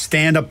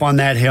stand up on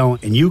that hill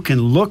and you can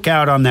look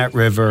out on that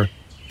river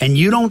and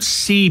you don't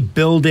see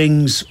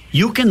buildings.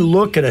 You can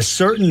look at a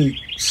certain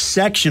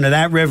section of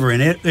that river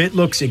and it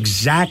looks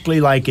exactly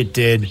like it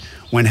did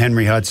when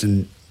Henry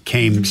Hudson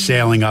came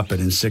sailing up it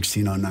in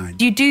 1609.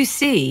 You do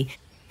see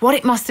what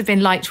it must have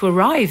been like to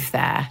arrive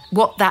there,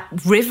 what that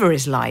river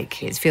is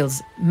like. It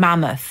feels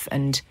mammoth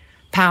and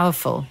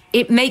powerful.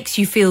 It makes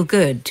you feel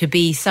good to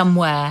be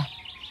somewhere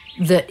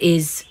that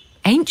is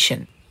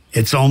ancient.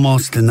 It's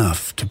almost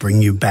enough to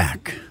bring you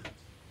back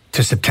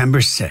to September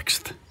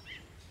 6th,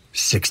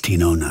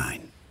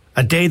 1609.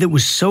 A day that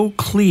was so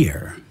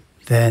clear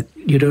that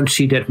you don't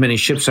see that many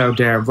ships out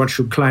there. Once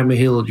you climb a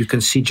hill, you can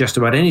see just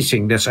about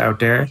anything that's out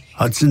there.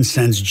 Hudson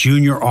sends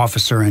junior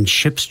officer and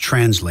ship's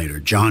translator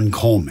John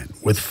Colman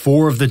with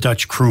 4 of the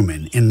Dutch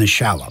crewmen in the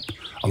shallop,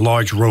 a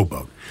large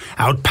rowboat,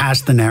 out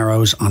past the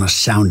Narrows on a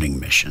sounding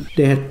mission.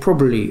 They had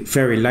probably,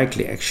 very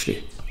likely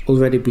actually,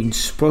 already been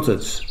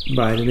spotted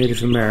by the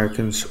Native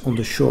Americans on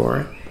the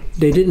shore.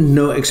 They didn't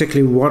know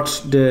exactly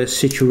what the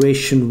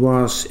situation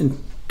was in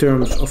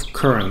terms of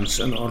currents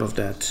and all of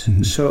that.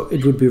 Mm-hmm. So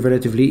it would be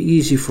relatively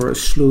easy for a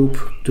sloop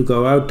to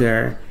go out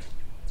there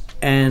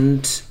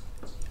and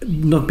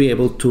not be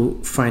able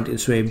to find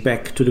its way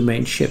back to the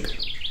main ship.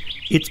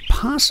 It's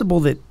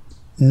possible that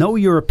no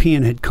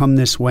European had come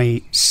this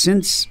way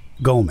since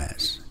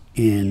Gomez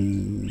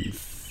in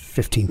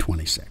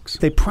 1526.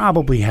 They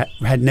probably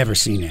had never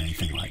seen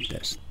anything like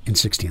this in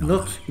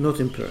 1609. Not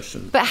in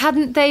person. But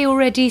hadn't they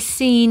already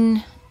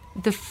seen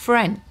the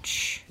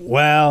French?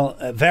 Well,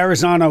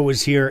 Verrazano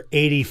was here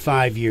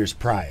 85 years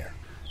prior.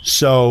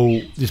 So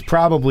there's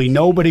probably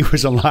nobody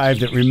was alive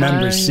that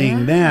remembers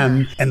seeing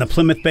them. And the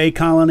Plymouth Bay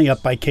colony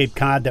up by Cape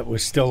Cod that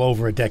was still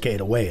over a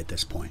decade away at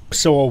this point.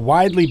 So a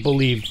widely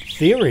believed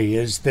theory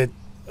is that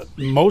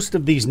most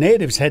of these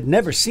natives had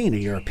never seen a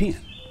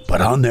European. But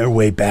on their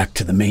way back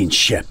to the main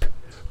ship,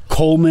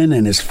 Colman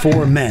and his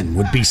 4 men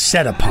would be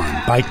set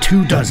upon by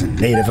 24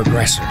 native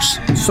aggressors.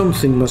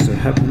 Something must have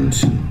happened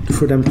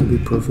for them to be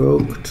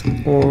provoked,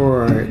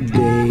 or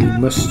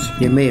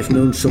they may have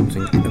known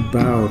something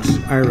about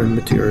iron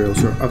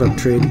materials or other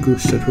trade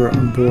goods that were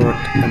on board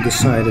and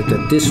decided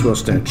that this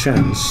was their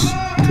chance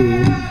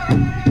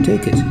to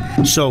take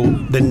it. So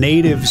the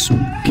natives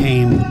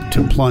came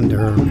to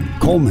plunder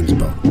Colman's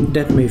boat.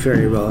 That may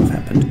very well have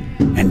happened.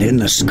 And in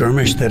the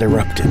skirmish that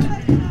erupted,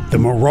 the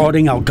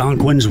marauding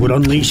Algonquins would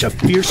unleash a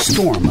fierce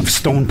storm of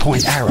stone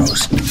point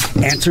arrows,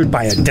 answered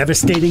by a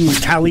devastating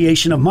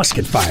retaliation of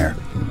musket fire.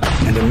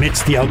 And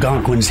amidst the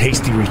Algonquins'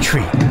 hasty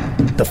retreat,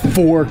 the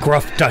 4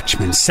 gruff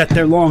Dutchmen set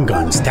their long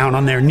guns down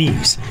on their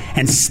knees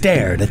and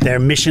stared at their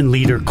mission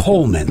leader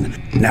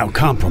Colman, now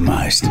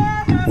compromised,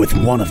 with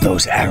one of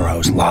those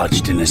arrows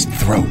lodged in his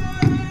throat.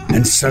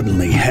 And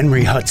suddenly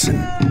Henry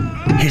Hudson,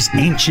 his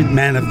ancient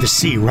man of the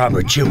sea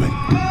Robert Jewett,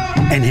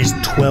 and his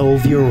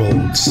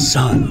 12-year-old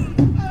son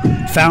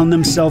found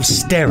themselves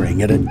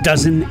staring at a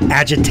dozen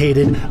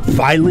agitated,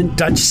 violent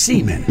Dutch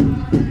seamen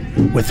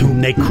with whom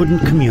they couldn't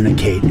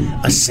communicate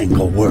a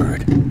single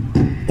word,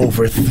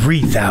 over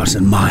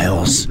 3,000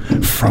 miles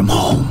from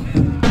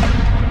home.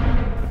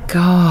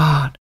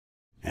 God.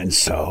 And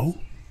so,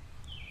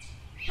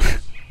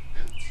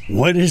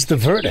 what is the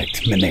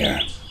verdict, Mynheer?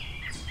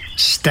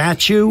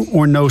 Statue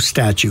or no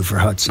statue for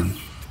Hudson?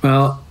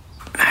 Well,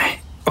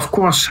 of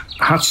course,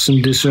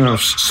 Hudson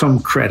deserves some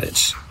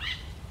credits.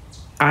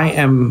 I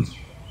am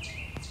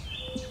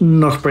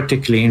not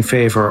particularly in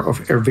favor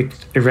of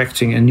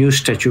erecting a new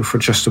statue for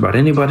just about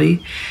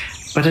anybody,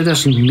 but it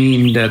doesn't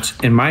mean that,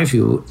 in my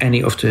view,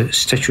 any of the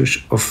statues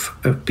of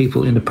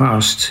people in the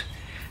past,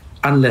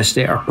 unless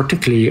they are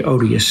particularly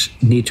odious,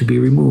 need to be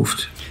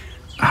removed.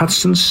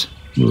 Hudson's,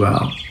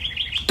 well,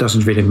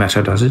 doesn't really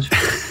matter, does it?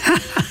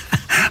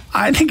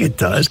 I think it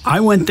does.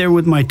 I went there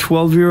with my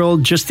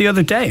 12-year-old just the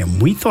other day,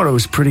 and we thought it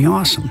was pretty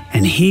awesome.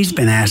 And he's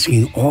been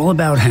asking all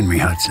about Henry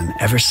Hudson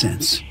ever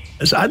since.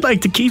 So I'd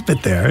like to keep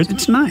it there.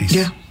 It's nice.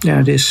 Yeah,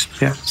 it is.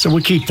 Yeah. So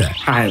we'll keep that.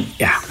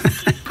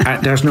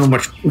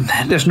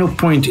 There's no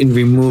point in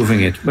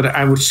removing it. But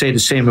I would say the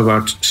same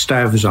about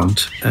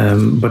Stuyvesant.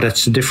 But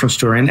that's a different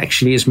story, and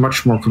actually is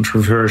much more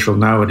controversial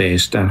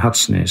nowadays than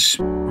Hudson is.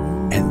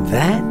 And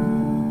that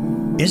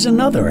is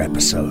another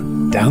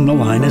episode down the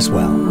line as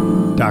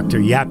well. Dr.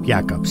 Jaap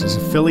Jacobs is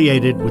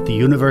affiliated with the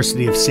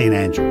University of St.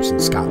 Andrews in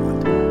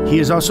Scotland. He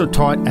has also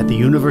taught at the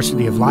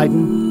University of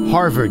Leiden,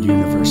 Harvard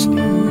University,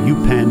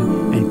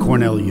 UPenn, and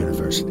Cornell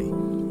University.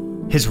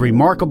 His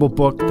remarkable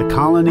book, The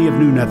Colony of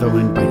New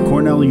Netherland by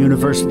Cornell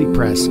University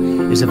Press,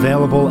 is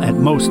available at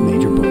most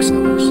major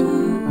booksellers.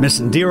 Miss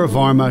Indira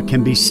Varma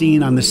can be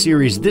seen on the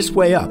series This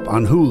Way Up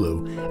on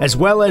Hulu, as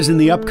well as in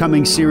the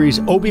upcoming series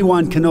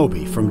Obi-Wan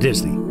Kenobi from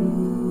Disney.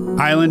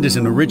 Island is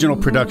an original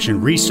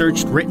production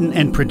researched, written,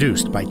 and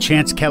produced by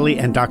Chance Kelly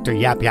and Dr.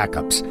 Jaap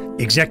Jacobs.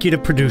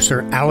 Executive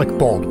producer Alec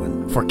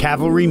Baldwin for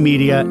Cavalry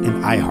Media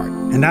and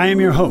iHeart. And I am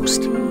your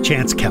host,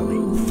 Chance Kelly,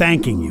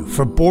 thanking you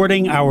for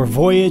boarding our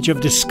voyage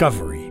of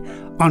discovery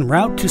en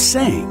route to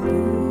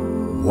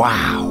saying,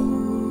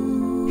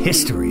 wow,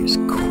 history is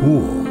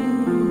cool.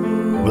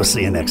 We'll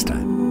see you next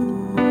time.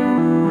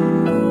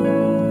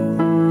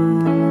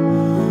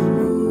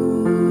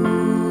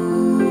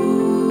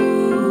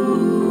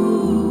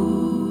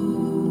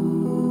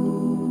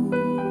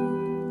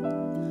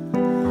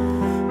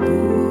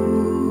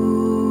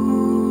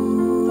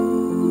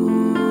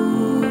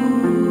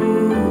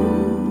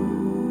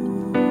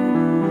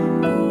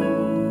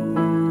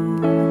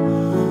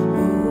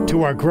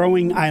 To our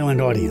growing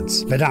island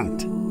audience,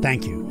 Vedant,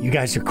 thank you. You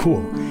guys are cool.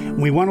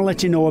 And we want to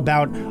let you know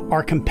about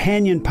our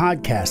companion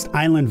podcast,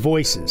 Island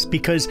Voices,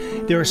 because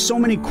there are so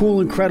many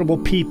cool, incredible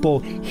people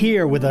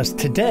here with us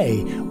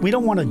today. We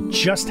don't want to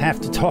just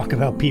have to talk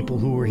about people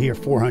who were here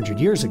 400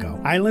 years ago.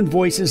 Island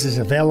Voices is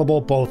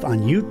available both on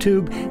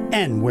YouTube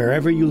and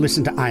wherever you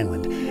listen to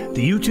Island.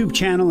 The YouTube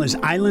channel is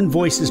Island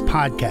Voices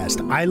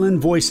Podcast. Island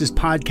Voices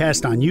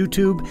Podcast on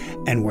YouTube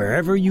and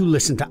wherever you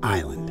listen to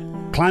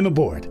Island. Climb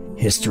aboard.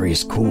 History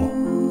is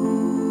cool.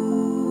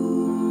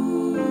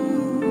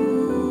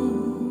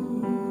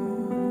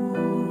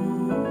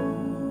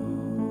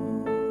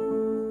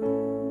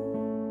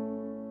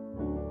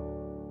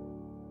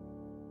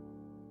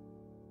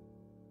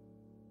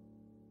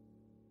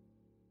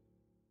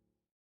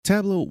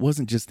 Tablo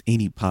wasn't just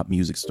any pop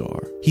music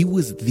star. He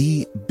was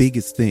the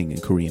biggest thing in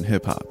Korean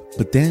hip-hop.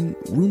 But then,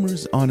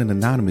 rumors on an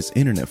anonymous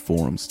internet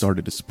forum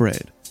started to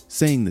spread,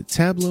 saying that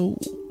Tablo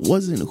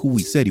wasn't who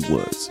he said he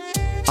was.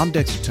 I'm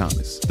Dexter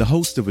Thomas, the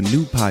host of a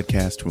new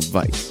podcast from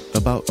Vice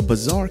about a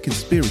bizarre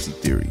conspiracy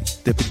theory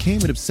that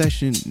became an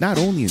obsession not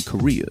only in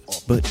Korea,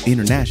 but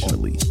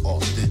internationally.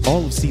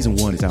 All of season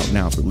 1 is out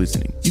now for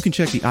listening. You can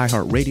check the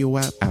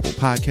iHeartRadio app, Apple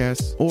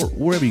Podcasts, or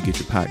wherever you get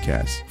your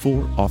podcasts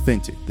for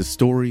Authentic, the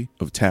story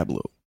of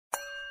Tablo.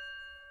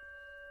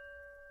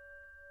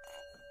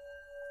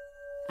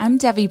 I'm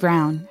Debbie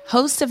Brown,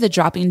 host of the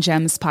Dropping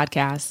Gems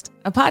podcast,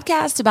 a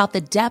podcast about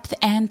the depth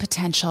and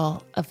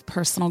potential of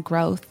personal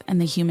growth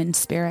and the human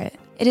spirit.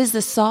 It is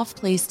the soft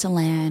place to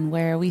land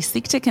where we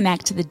seek to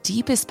connect to the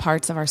deepest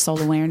parts of our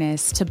soul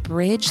awareness to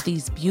bridge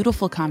these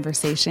beautiful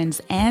conversations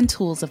and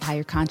tools of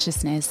higher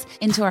consciousness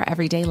into our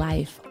everyday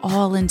life,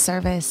 all in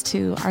service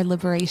to our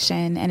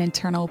liberation and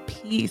internal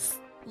peace.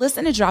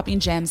 Listen to Dropping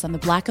Gems on the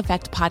Black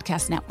Effect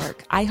Podcast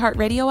Network,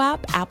 iHeartRadio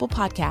app, Apple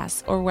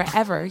Podcasts, or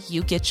wherever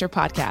you get your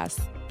podcasts.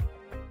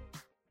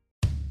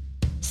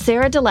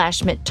 Sarah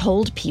DeLashmutt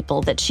told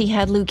people that she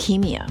had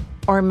leukemia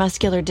or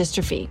muscular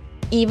dystrophy,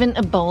 even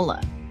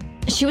Ebola.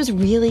 She was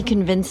really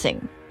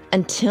convincing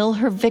until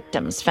her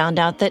victims found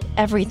out that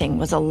everything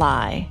was a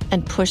lie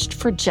and pushed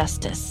for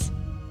justice.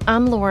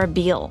 I'm Laura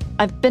Beale.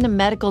 I've been a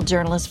medical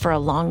journalist for a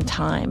long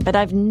time, but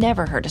I've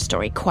never heard a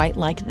story quite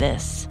like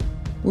this.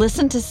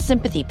 Listen to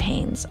Sympathy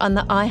Pains on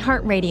the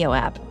iHeartRadio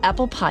app,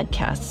 Apple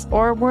Podcasts,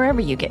 or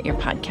wherever you get your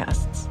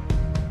podcasts.